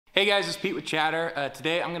Hey guys, it's Pete with Chatter.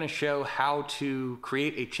 Today I'm going to show how to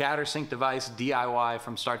create a ChatterSync device DIY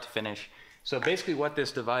from start to finish. So basically what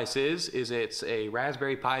this device is it's a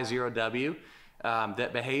Raspberry Pi Zero W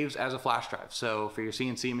that behaves as a flash drive. So for your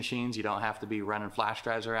CNC machines, you don't have to be running flash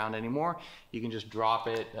drives around anymore. You can just drop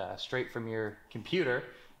it straight from your computer.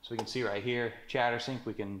 So we can see right here, ChatterSync,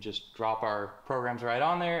 we can just drop our programs right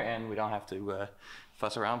on there and we don't have to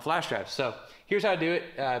fuss around flash drives. So here's how to do it.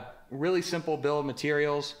 Really simple bill of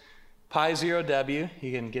materials. Pi Zero W,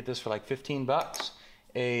 you can get this for like 15 bucks.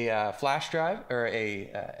 A flash drive, or a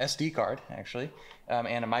SD card actually,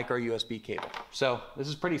 and a micro USB cable. So this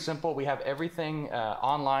is pretty simple. We have everything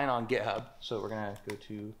online on GitHub. So we're gonna go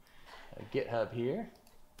to GitHub here,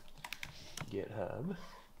 GitHub,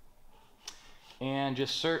 and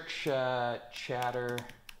just search ChatterSync.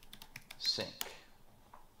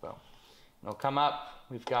 Boom. It'll come up.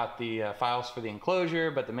 We've got the files for the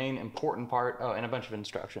enclosure, but the main important part, oh, and a bunch of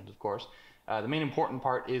instructions, of course. The main important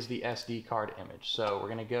part is the SD card image. So we're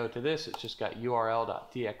gonna go to this. It's just got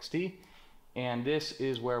url.txt, and this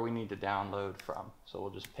is where we need to download from. So we'll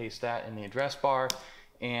just paste that in the address bar,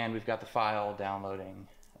 and we've got the file downloading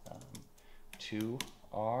to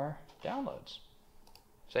our downloads.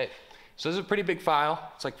 Save. So this is a pretty big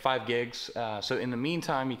file. It's like 5 gigs. So in the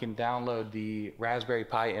meantime, you can download the Raspberry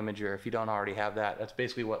Pi imager if you don't already have that. That's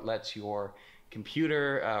basically what lets your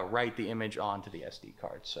computer write the image onto the SD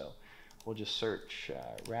card. So we'll just search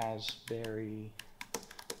Raspberry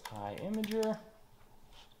Pi imager,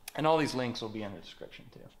 and all these links will be in the description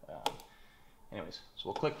too. Anyways, so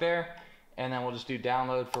we'll click there, and then we'll just do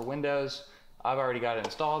download for Windows. I've already got it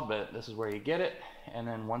installed, but this is where you get it. And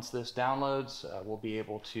then once this downloads, we'll be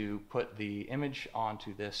able to put the image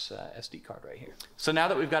onto this SD card right here. So now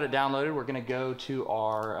that we've got it downloaded, we're gonna go to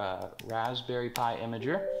our Raspberry Pi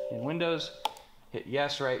imager in Windows, hit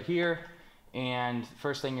yes right here, and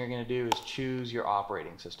first thing you're gonna do is choose your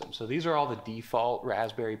operating system. So these are all the default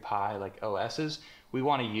Raspberry Pi like OSs. We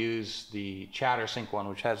wanna use the ChatterSync one,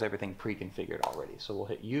 which has everything pre-configured already. So we'll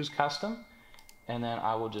hit use custom, and then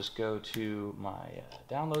I will just go to my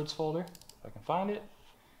downloads folder, if I can find it.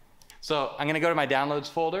 So I'm gonna go to my downloads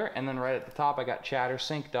folder, and then right at the top I got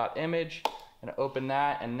chattersync.image. I'm gonna open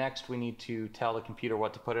that, and next we need to tell the computer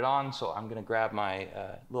what to put it on. So I'm gonna grab my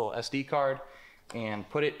little SD card and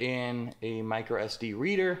put it in a micro SD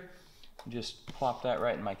reader. Just plop that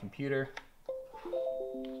right in my computer.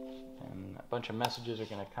 And a bunch of messages are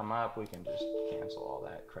gonna come up. We can just cancel all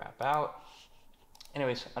that crap out.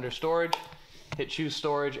 Anyways, under storage, hit choose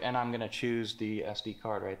storage, and I'm gonna choose the SD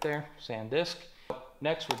card right there, SanDisk.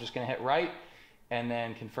 Next, we're just gonna hit write, and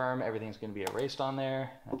then confirm everything's gonna be erased on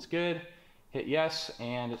there. That's good. Hit yes,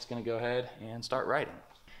 and it's gonna go ahead and start writing.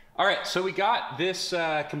 All right, so we got this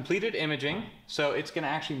completed imaging. So it's gonna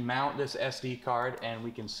actually mount this SD card, and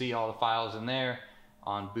we can see all the files in there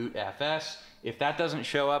on bootfs. If that doesn't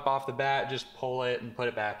show up off the bat, just pull it and put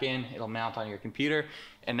it back in. It'll mount on your computer.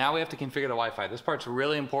 And now we have to configure the Wi-Fi. This part's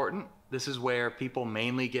really important. This is where people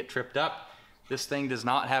mainly get tripped up. This thing does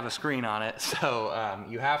not have a screen on it, so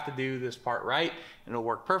you have to do this part right, and it'll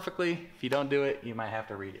work perfectly. If you don't do it, you might have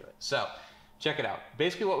to redo it. So check it out.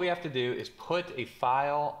 Basically what we have to do is put a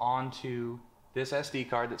file onto this SD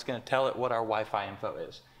card that's gonna tell it what our Wi-Fi info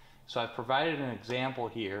is. So I've provided an example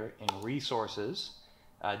here in resources,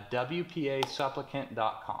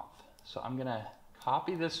 wpaSupplicant.conf. So I'm gonna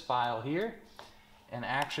copy this file here, and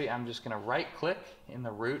actually I'm just gonna right click in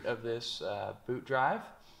the root of this boot drive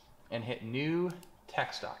and hit new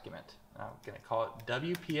text document. I'm gonna call it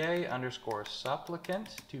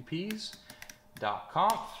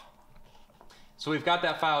wpa_supplicant2ps.conf. So we've got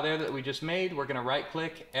that file there that we just made. We're gonna right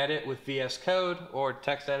click, edit with VS Code or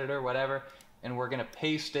text editor, whatever, and we're gonna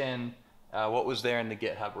paste in what was there in the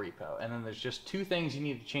GitHub repo. And then there's just 2 things you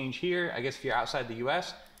need to change here. I guess if you're outside the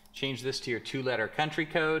US, change this to your 2-letter country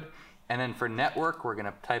code. And then for network, we're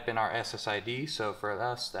gonna type in our SSID. So for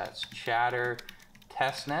us, that's chatter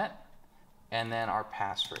testnet, and then our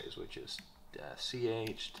passphrase, which is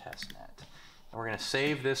ch testnet. And we're gonna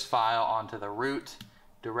save this file onto the root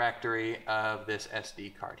directory of this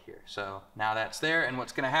SD card here. So now that's there, and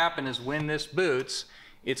what's gonna happen is when this boots,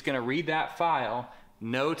 it's gonna read that file,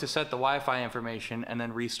 know to set the Wi-Fi information, and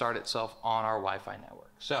then restart itself on our Wi-Fi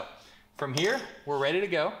network. So from here, we're ready to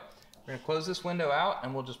go. We're gonna close this window out,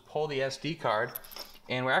 and we'll just pull the SD card,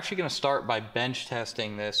 and we're actually gonna start by bench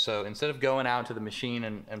testing this. So instead of going out to the machine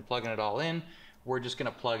and plugging it all in, we're just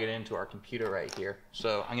gonna plug it into our computer right here.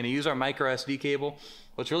 So I'm gonna use our micro SD cable.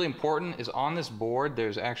 What's really important is on this board,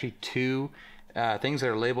 there's actually 2 things that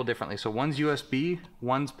are labeled differently. So one's USB,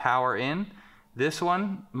 one's power in. This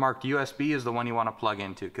one marked USB is the one you want to plug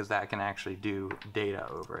into because that can actually do data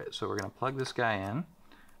over it. So we're going to plug this guy in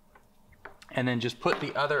and then just put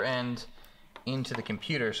the other end into the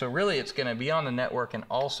computer. So really it's going to be on the network and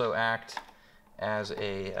also act as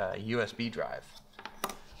a USB drive.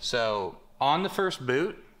 So on the first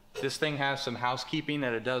boot, this thing has some housekeeping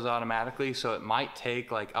that it does automatically, so it might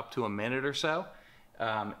take like up to a minute or so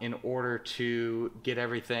in order to get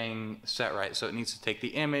everything set right. So it needs to take the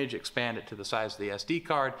image, expand it to the size of the SD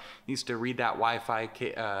card, needs to read that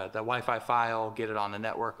Wi-Fi file, get it on the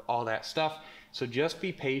network, all that stuff. So just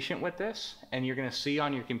be patient with this, and you're gonna see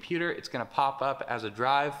on your computer, it's gonna pop up as a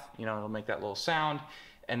drive, you know, it'll make that little sound,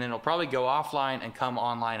 and then it'll probably go offline and come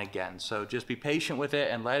online again. So just be patient with it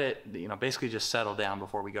and let it, you know, basically just settle down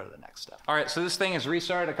before we go to the next step. All right, so this thing is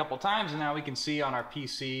restarted a couple times, and now we can see on our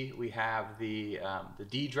PC, we have the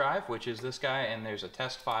D drive, which is this guy, and there's a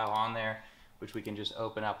test file on there, which we can just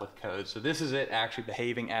open up with code. So this is it actually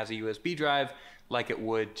behaving as a USB drive like it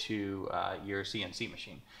would to your CNC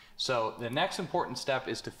machine. So the next important step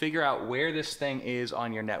is to figure out where this thing is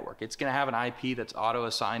on your network. It's gonna have an IP that's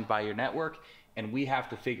auto-assigned by your network, and we have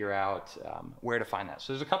to figure out where to find that.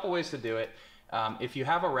 So there's a couple ways to do it. If you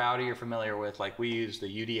have a router you're familiar with, like we use the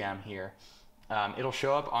UDM here, it'll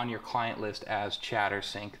show up on your client list as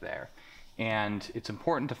ChatterSync there. And it's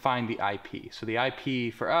important to find the IP. So the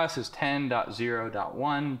IP for us is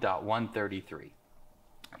 10.0.1.133.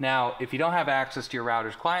 Now, if you don't have access to your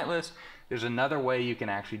router's client list, there's another way you can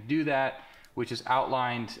actually do that, which is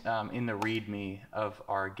outlined in the README of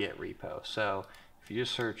our Git repo. So if you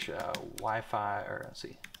just search Wi-Fi, or let's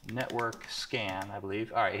see, network scan, I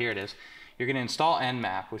believe. All right, here it is. You're gonna install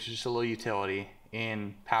nmap, which is just a little utility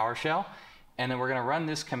in PowerShell. And then we're gonna run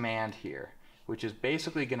this command here, which is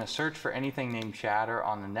basically gonna search for anything named chatter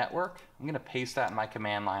on the network. I'm gonna paste that in my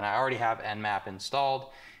command line. I already have nmap installed,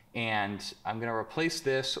 and I'm gonna replace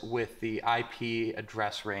this with the IP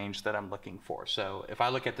address range that I'm looking for. So if I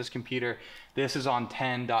look at this computer, this is on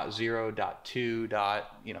 10.0.2.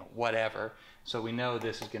 You know, whatever. So we know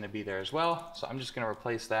this is gonna be there as well. So I'm just gonna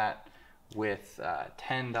replace that with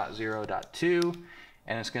 10.0.2,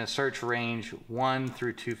 and it's gonna search range 1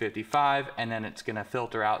 through 255, and then it's gonna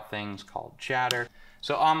filter out things called chatter.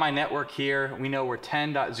 So on my network here, we know we're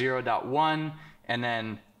 10.0.1, and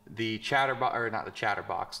then the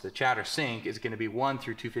ChatterSync is going to be 1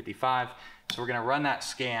 through 255. So we're going to run that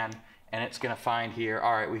scan, and it's going to find here,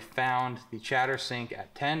 all right, we found the ChatterSync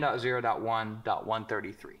at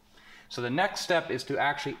 10.0.1.133. So the next step is to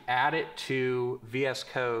actually add it to VS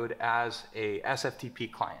Code as a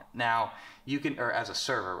SFTP client. Now you can, or as a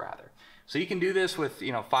server rather. So you can do this with,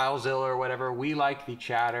 you know, FileZilla or whatever. We like the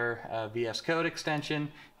Chatter VS Code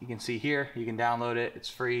extension. You can see here, you can download it. It's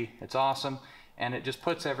free. It's awesome. And it just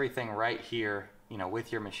puts everything right here, you know,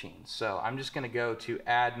 with your machine. So I'm just going to go to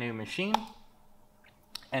add new machine,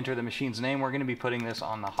 enter the machine's name. We're going to be putting this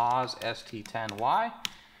on the Haas ST10Y.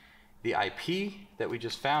 The IP that we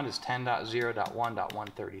just found is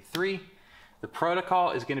 10.0.1.133. The protocol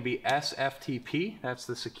is going to be SFTP. That's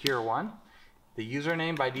the secure one. The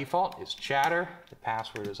username by default is chatter. The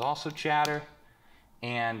password is also chatter.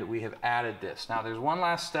 And we have added this. Now there's one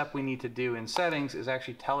last step we need to do in settings, is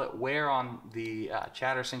actually tell it where on the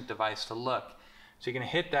ChatterSync device to look. So you're gonna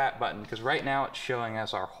hit that button, because right now it's showing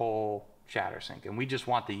us our whole ChatterSync, and we just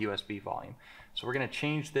want the USB volume. So we're gonna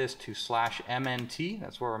change this to /MNT,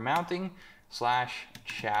 that's where we're mounting,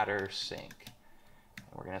 /ChatterSync.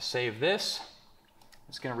 We're gonna save this,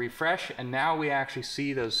 it's gonna refresh, and now we actually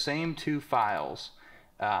see those same two files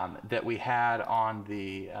that we had on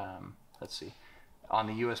the, let's see, on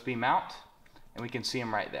the USB mount, and we can see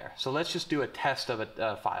them right there. So let's just do a test of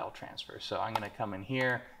a file transfer. So I'm gonna come in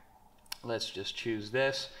here, let's just choose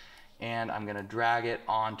this, and I'm gonna drag it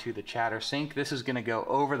onto the ChatterSync. This is gonna go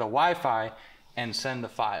over the Wi-Fi and send the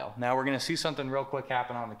file. Now we're gonna see something real quick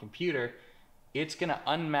happen on the computer. It's gonna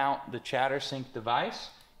unmount the ChatterSync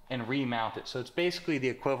device and remount it. So it's basically the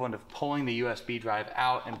equivalent of pulling the USB drive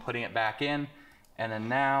out and putting it back in. And then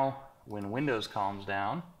now, when Windows calms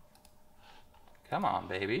down, come on,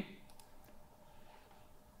 baby.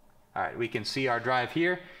 All right, we can see our drive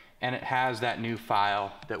here, and it has that new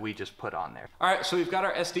file that we just put on there. All right, so we've got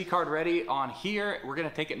our SD card ready on here. We're gonna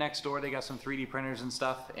take it next door. They got some 3D printers and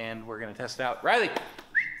stuff, and we're gonna test it out. Riley,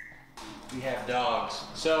 we have dogs.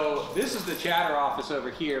 So this is the Chatter office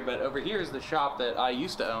over here, but over here is the shop that I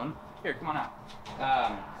used to own. Here, come on out.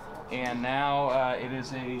 And now it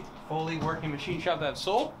is a fully working machine shop that's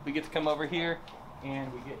sold. We get to come over here,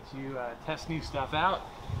 and we get to test new stuff out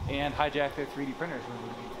and hijack their 3D printers when we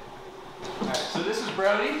need it. All right, so this is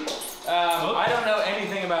Brody. I don't know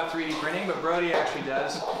anything about 3D printing, but Brody actually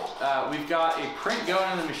does. We've got a print going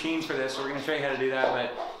on the machine for this, so we're going to show you how to do that.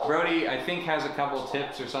 But Brody, I think, has a couple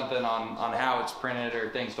tips or something on how it's printed or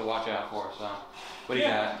things to watch out for. So, what do you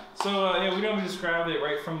got? So, yeah, we normally just grab it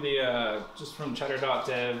right from the just from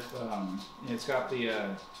chatter.dev. It's got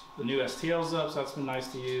the new STLs up, so that's been nice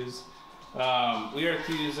to use. We like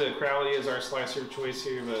to use Crowley as our slicer of choice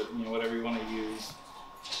here, but whatever you want to use.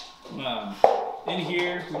 In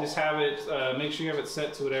here, we just have it, make sure you have it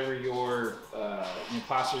set to whatever your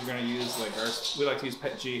plaster you're going to use. Like we like to use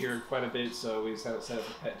PETG here quite a bit, so we just have it set up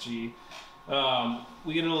for PETG.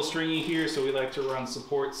 We get a little stringy here, so we like to run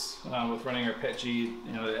supports with running our PETG.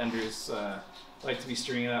 The enders like to be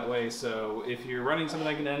stringy that way, so if you're running something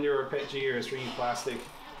like an ender or a PETG or a stringy plastic,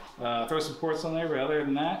 throw some supports on there, but other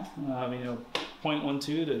than that, 0.12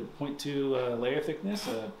 to 0.2 layer thickness,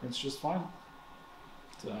 prints just fine.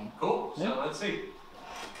 So, cool. Yeah. So let's see.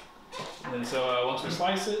 And so once we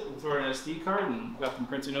slice it, we'll throw in an SD card and got them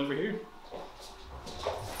printing over here.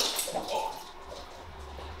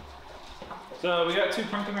 So we got two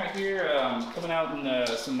printing right here, coming out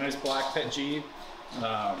in some nice black PETG.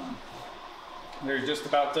 They're just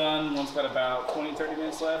about done. One's got about 20-30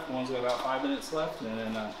 minutes left. One's got about 5 minutes left, and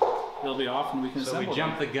then they'll be off and we can assemble. So we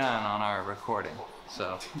jumped the gun on our recording.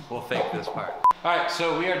 So we'll fake this part. All right,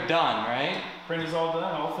 so we are done, right? Print is all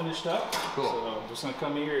done, all finished up. Cool. So I'm just gonna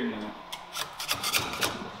come here and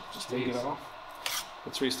just take it off.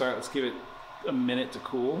 Let's restart. Let's give it a minute to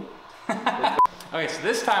cool. Okay, so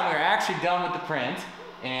this time we're actually done with the print,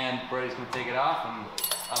 and Brody's gonna take it off, and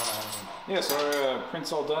I don't know. Yeah, so our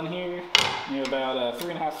print's all done here. We have about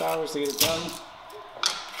 3.5 hours to get it done.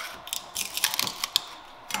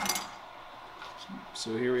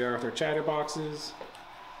 So here we are with our chatter boxes.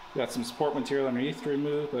 We got some support material underneath to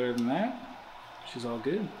remove, but other than that, she's all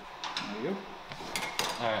good. There you go.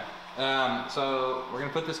 All right, so we're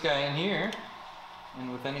gonna put this guy in here,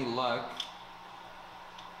 and with any luck,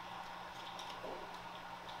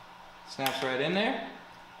 snaps right in there.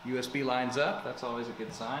 USB lines up, that's always a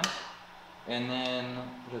good sign. And then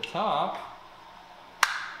the top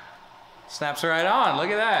snaps right on, look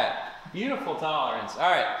at that. Beautiful tolerance.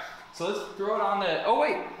 All right, so let's throw it on the, oh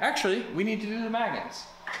wait, actually, we need to do the magnets.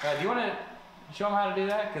 Do you want to show them how to do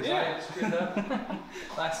that? Because I screwed up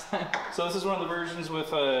last time. So this is one of the versions with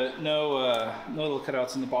no little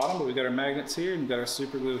cutouts in the bottom, but we've got our magnets here and we've got our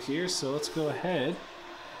super glue here. So let's go ahead.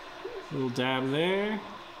 A little dab there,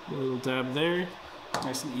 a little dab there.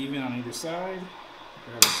 Nice and even on either side.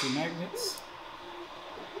 Grab our two magnets.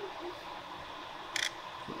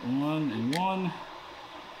 Put one and one.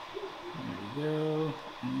 There we go.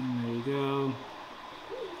 And there we go.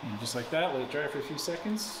 And just like that, let it dry for a few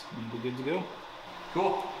seconds, and we'll be good to go.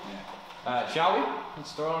 Cool. Yeah. Shall we?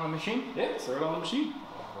 Let's throw it on the machine? Yeah, let's throw it on the machine.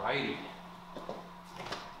 Alrighty.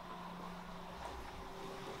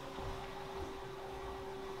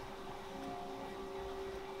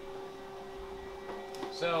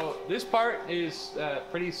 So this part is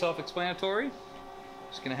pretty self-explanatory.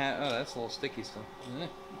 Just gonna have, oh, that's a little sticky stuff.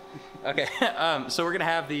 Okay, so we're gonna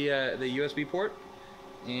have the USB port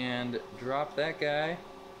and drop that guy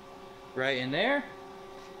right in there.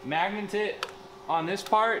 Magnet it on this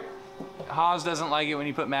part. Haas doesn't like it when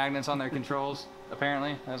you put magnets on their controls,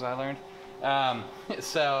 apparently, as I learned.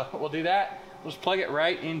 So we'll do that. We'll just plug it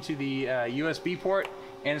right into the USB port,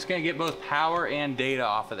 and it's gonna get both power and data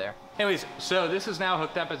off of there. Anyways, so this is now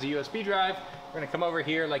hooked up as a USB drive. We're gonna come over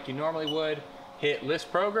here like you normally would, hit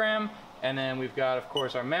list program, and then we've got, of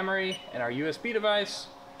course, our memory and our USB device.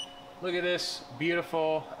 Look at this,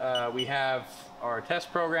 beautiful. We have our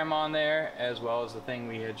test program on there, as well as the thing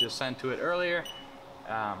we had just sent to it earlier.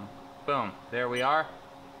 Boom, there we are.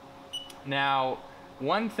 Now,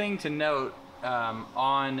 one thing to note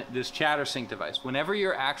on this ChatterSync device, whenever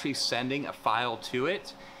you're actually sending a file to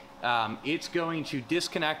it, it's going to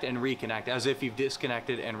disconnect and reconnect as if you've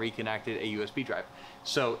disconnected and reconnected a USB drive.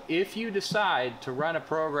 So if you decide to run a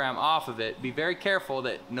program off of it, be very careful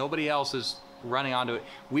that nobody else is running onto it.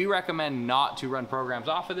 We recommend not to run programs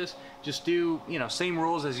off of this. Just do, same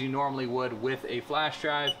rules as you normally would with a flash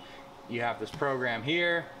drive. You have this program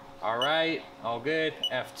here. All right, all good.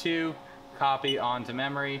 F2, copy onto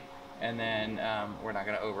memory, and then we're not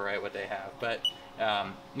gonna overwrite what they have. But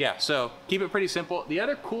yeah, so keep it pretty simple. The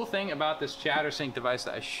other cool thing about this ChatterSync device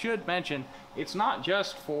that I should mention, it's not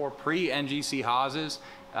just for pre-NGC Haas's.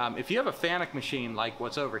 If you have a FANUC machine like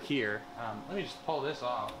what's over here, let me just pull this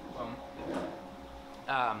off.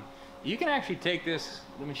 You can actually take the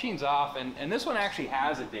machines off, and this one actually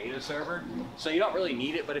has a data server, so you don't really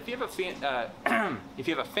need it. But if you have a if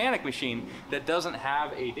you have a FANUC machine that doesn't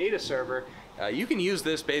have a data server, You can use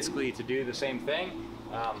this basically to do the same thing.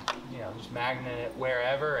 You know, just magnet it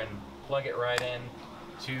wherever and plug it right in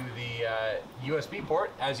to the USB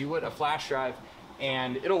port as you would a flash drive,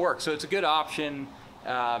 and it'll work. So it's a good option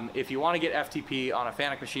if you want to get FTP on a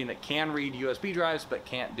FANUC machine that can read USB drives but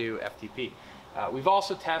can't do FTP. We've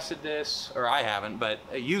also tested this, or I haven't, but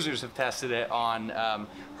users have tested it on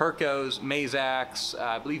Herco's, Mazaks,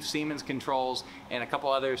 I believe Siemens controls, and a couple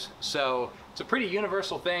others. So it's a pretty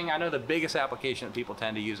universal thing. I know the biggest application that people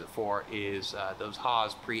tend to use it for is those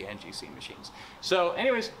Haas pre-NGC machines. So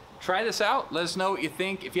anyways, try this out. Let us know what you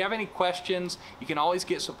think. If you have any questions, you can always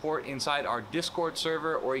get support inside our Discord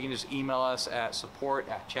server, or you can just email us at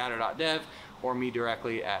support@chatter.dev, or me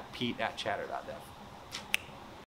directly at pete@chatter.dev.